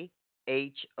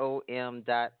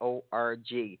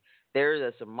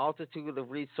 There's a multitude of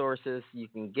resources. You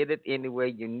can get it any way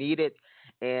you need it,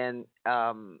 and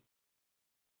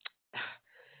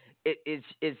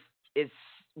it's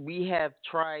we have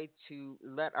tried to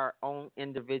let our own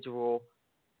individual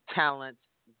talents,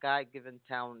 God-given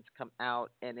talents, come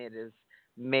out, and it is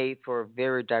made for a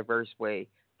very diverse way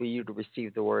for you to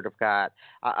receive the Word of God.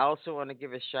 I also want to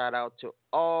give a shout out to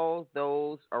all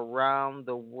those around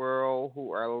the world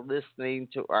who are listening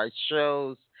to our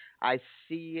shows. I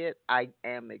see it. I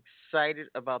am excited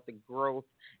about the growth,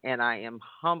 and I am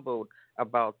humbled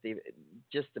about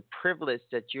just the privilege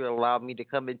that you allow me to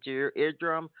come into your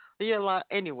eardrum, or you allow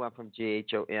anyone from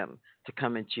JHOM to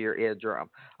come into your eardrum.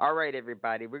 All right,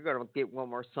 everybody, we're going to get one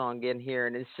more song in here,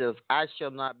 and it says, I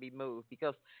shall not be moved,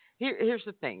 because here's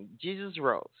the thing. Jesus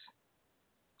rose,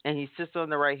 and He sits on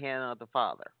the right hand of the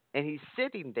Father, and He's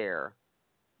sitting there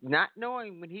not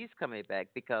knowing when He's coming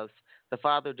back, because the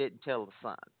Father didn't tell the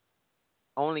Son.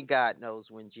 Only God knows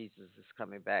when Jesus is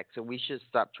coming back. So we should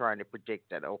stop trying to predict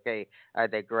that, okay? I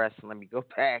digress. Let me go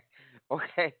back,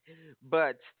 okay?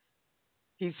 But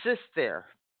He sits there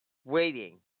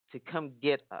waiting to come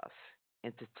get us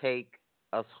and to take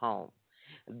us home.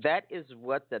 That is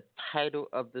what the title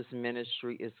of this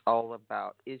ministry is all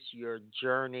about. It's your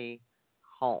journey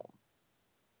home.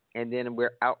 And then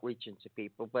we're outreaching to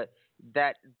people. But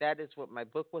that is what my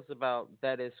book was about.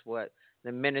 That is what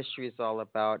the ministry is all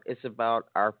about. It's about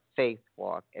our faith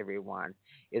walk, everyone.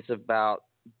 It's about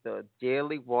the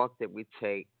daily walk that we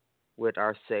take with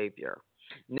our Savior.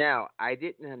 Now, I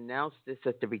didn't announce this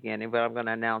at the beginning, but I'm going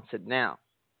to announce it now.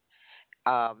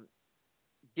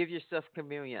 Give yourself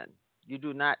communion. You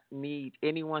do not need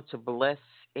anyone to bless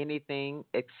anything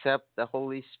except the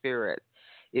Holy Spirit.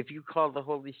 If you call the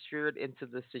Holy Spirit into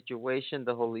the situation,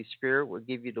 the Holy Spirit will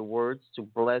give you the words to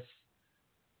bless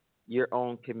your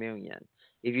own communion.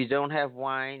 If you don't have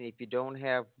wine, if you don't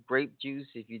have grape juice,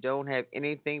 if you don't have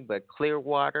anything but clear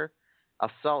water, a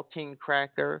saltine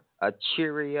cracker, a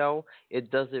Cheerio,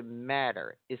 it doesn't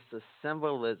matter. It's the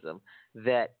symbolism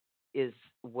that is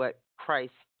what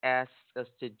Christ asked us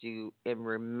to do in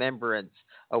remembrance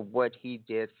of what He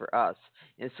did for us.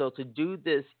 And so to do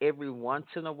this every once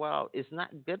in a while is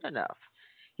not good enough.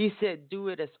 He said, do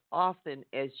it as often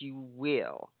as you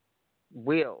will.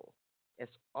 As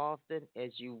often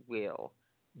as you will,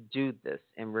 do this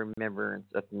in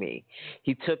remembrance of me.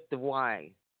 He took the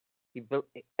wine. He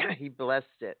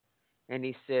blessed it. And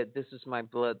He said, this is my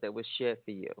blood that was shed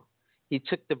for you. He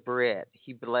took the bread.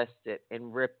 He blessed it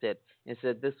and ripped it and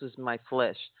said, this is my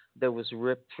flesh that was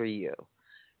ripped for you.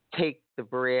 Take the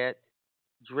bread,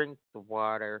 drink the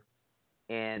water,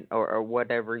 and or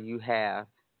whatever you have,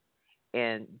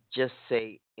 and just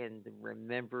say, in the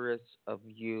remembrance of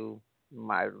you,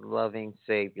 my loving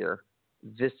Savior,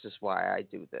 this is why I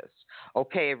do this.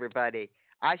 Okay, everybody,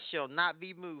 I shall not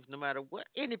be moved no matter what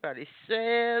anybody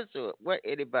says or what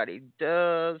anybody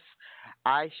does.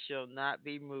 I shall not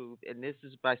be moved. And this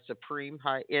is by Supreme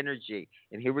High Energy.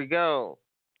 And here we go.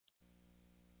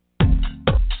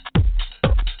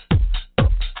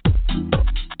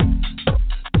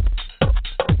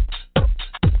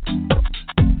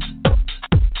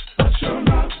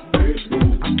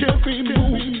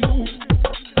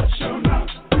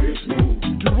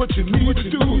 What you need to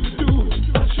do.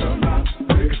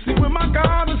 See, when my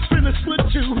God is finished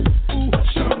with you,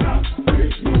 see,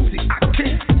 I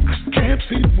can't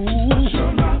be moved.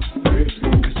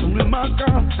 Cause only my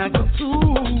God has a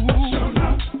tool.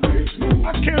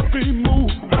 I can't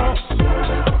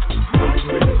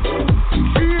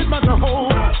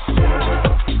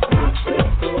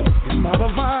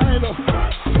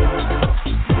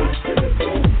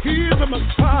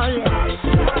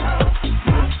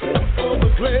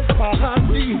get my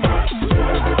knees.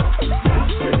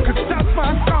 'Cause that's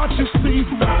my God, you see.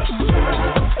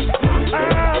 I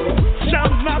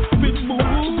shall not be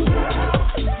moved.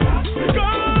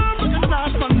 God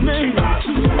recognize my name.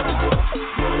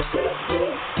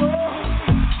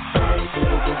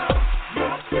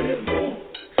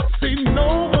 See,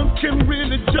 no one can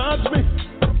really judge me.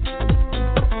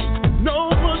 No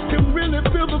one can really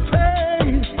feel the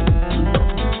pain.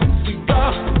 See,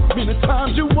 God, many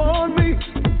times you warn me.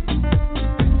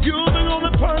 You're the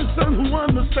only person who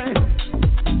understands.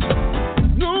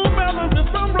 No matter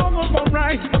if I'm wrong or I'm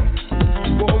right.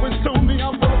 You always told me I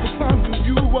was the sun and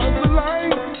you was the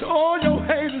light. To all your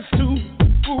haters too.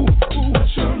 Ooh, ooh. I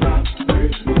shall not be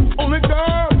moved. Only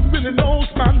God really knows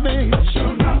my name. I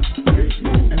shall not be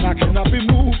moved. And I cannot be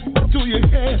moved to your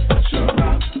head. I shall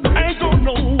not. I ain't going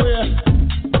nowhere.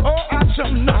 Oh, I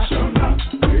shall not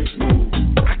be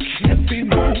moved. I can't be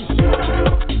moved.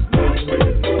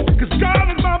 'Cause God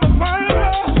is my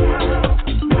provider.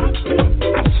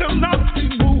 I shall not be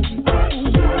moved.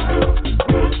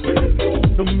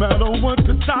 No matter what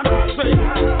the doctor say,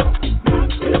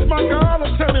 it's my God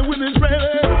will tell me when it's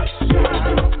ready.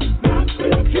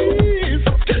 He's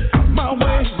out my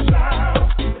way.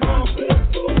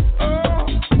 Oh,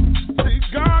 see,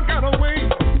 God got a way,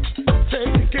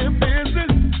 taking care of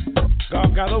business.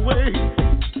 God got a way,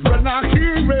 right now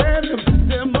He's ready.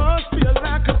 There must be a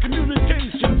lack of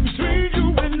communication between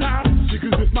you and I.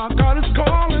 Because if my God is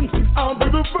calling, I'll be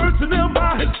the first to kneel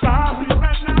by His side.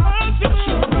 Right now,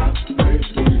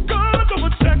 God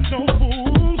don't check no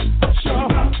fools.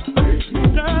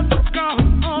 That's God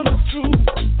on the truth.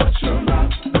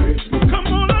 Come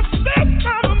on, let's step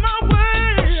out of my way.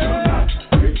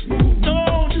 No,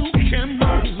 you can't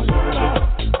move.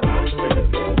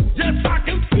 Yes, I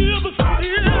can feel the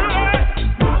spirit.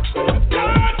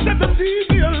 God said to leave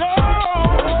me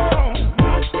alone.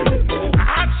 I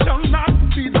shall not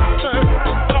be disturbed.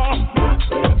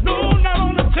 No, not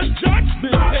only to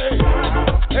judgment day.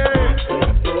 Hey,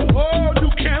 oh, you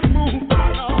can't move.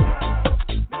 No.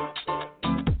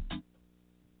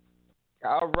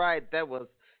 All right, that was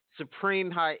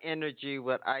Supreme High Energy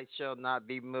with I Shall Not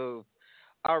Be Moved.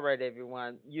 All right,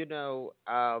 everyone. You know,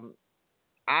 I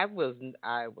was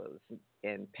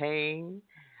in pain.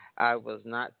 I was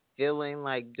not feeling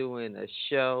like doing a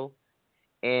show,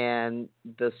 and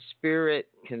the Spirit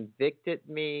convicted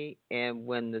me. And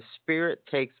when the Spirit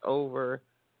takes over,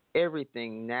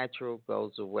 everything natural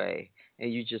goes away,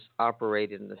 and you just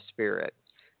operate in the Spirit.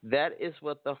 That is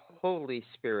what the Holy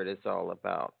Spirit is all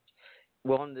about.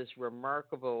 Well, on this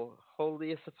remarkable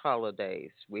holiest of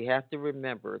holidays, we have to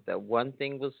remember that one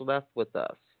thing was left with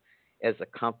us as a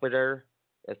comforter,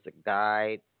 as a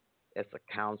guide, as a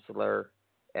counselor,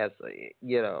 as a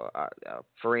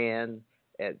friend.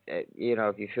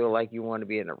 If you feel like you want to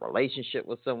be in a relationship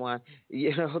with someone,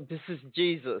 this is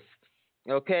Jesus.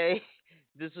 Okay,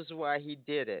 this is why He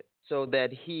did it, so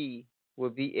that He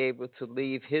would be able to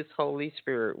leave His Holy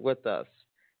Spirit with us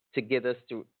to get us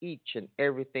through each and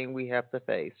everything we have to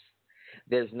face.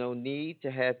 There's no need to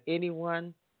have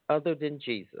anyone other than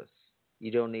Jesus.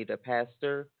 You don't need a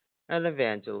pastor, an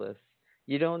evangelist.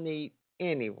 You don't need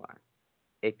anyone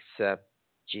except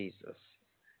Jesus.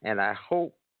 And I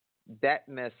hope that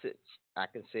message, I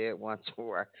can say it once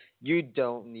more, you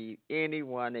don't need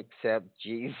anyone except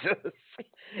Jesus.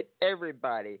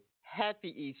 Everybody,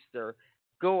 happy Easter.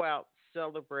 Go out,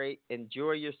 celebrate,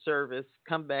 enjoy your service,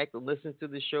 come back and listen to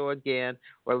the show again,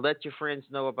 or let your friends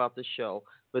know about the show.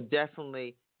 But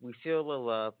definitely, we feel the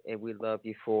love, and we love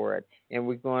you for it. And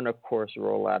we're going to, of course,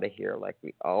 roll out of here like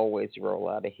we always roll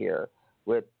out of here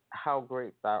with How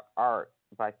Great Thou Art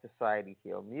by Society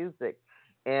Hill Music.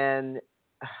 And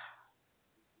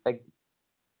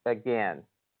again,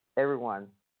 everyone,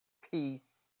 peace,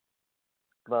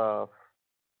 love,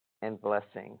 and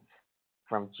blessings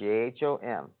from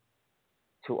JHOM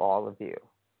to all of you.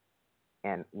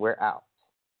 And we're out.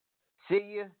 See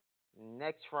you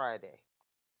next Friday.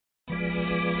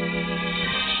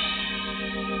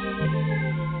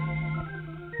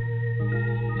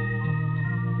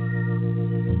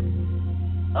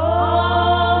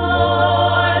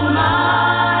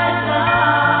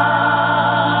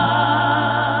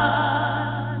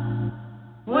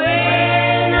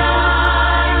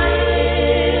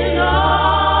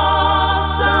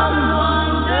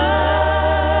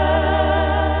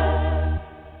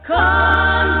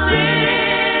 Consider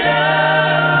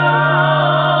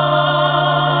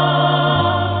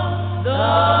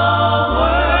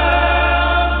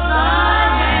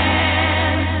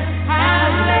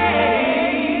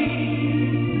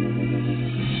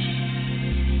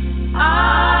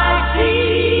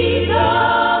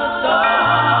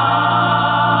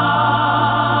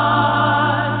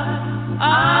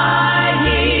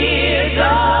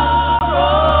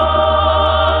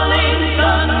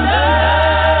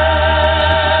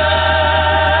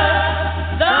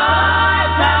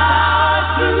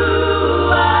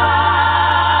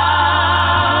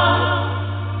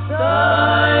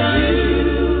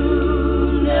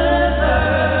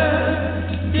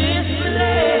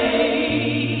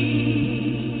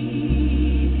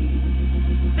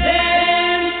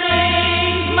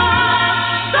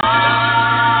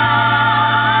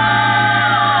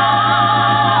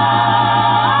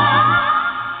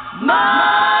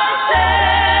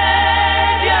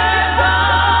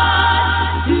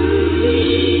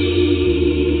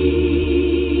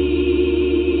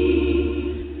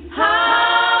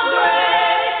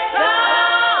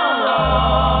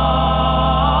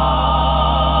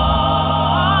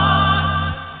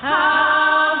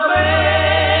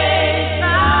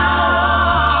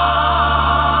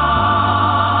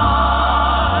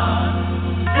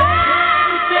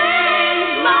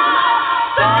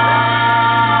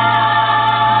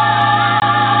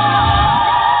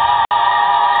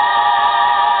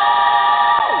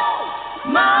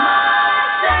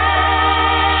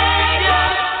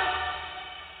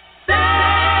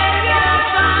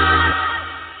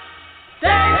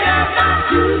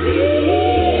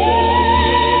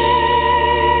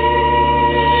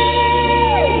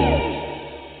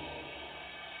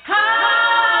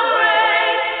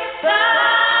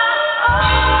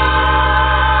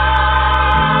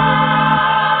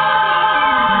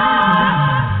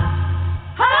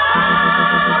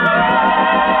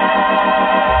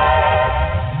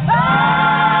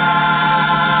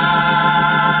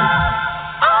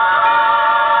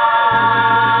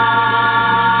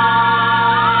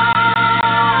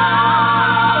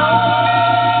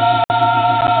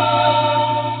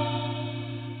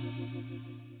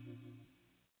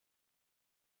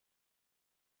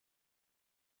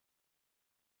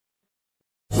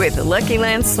With the Lucky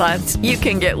Land Slots, you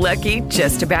can get lucky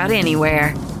just about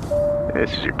anywhere.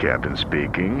 This is your captain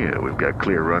speaking. We've got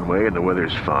clear runway and the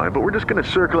weather's fine, but we're just going to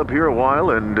circle up here a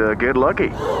while and get lucky.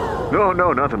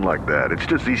 No, nothing like that. It's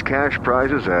just these cash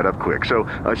prizes add up quick. So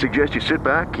I suggest you sit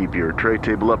back, keep your tray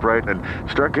table upright, and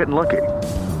start getting lucky.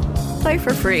 Play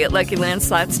for free at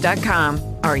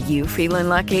LuckyLandSlots.com. Are you feeling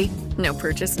lucky? No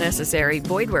purchase necessary.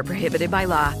 Void where prohibited by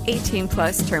law.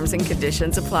 18+ terms and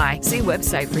conditions apply. See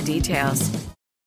website for details.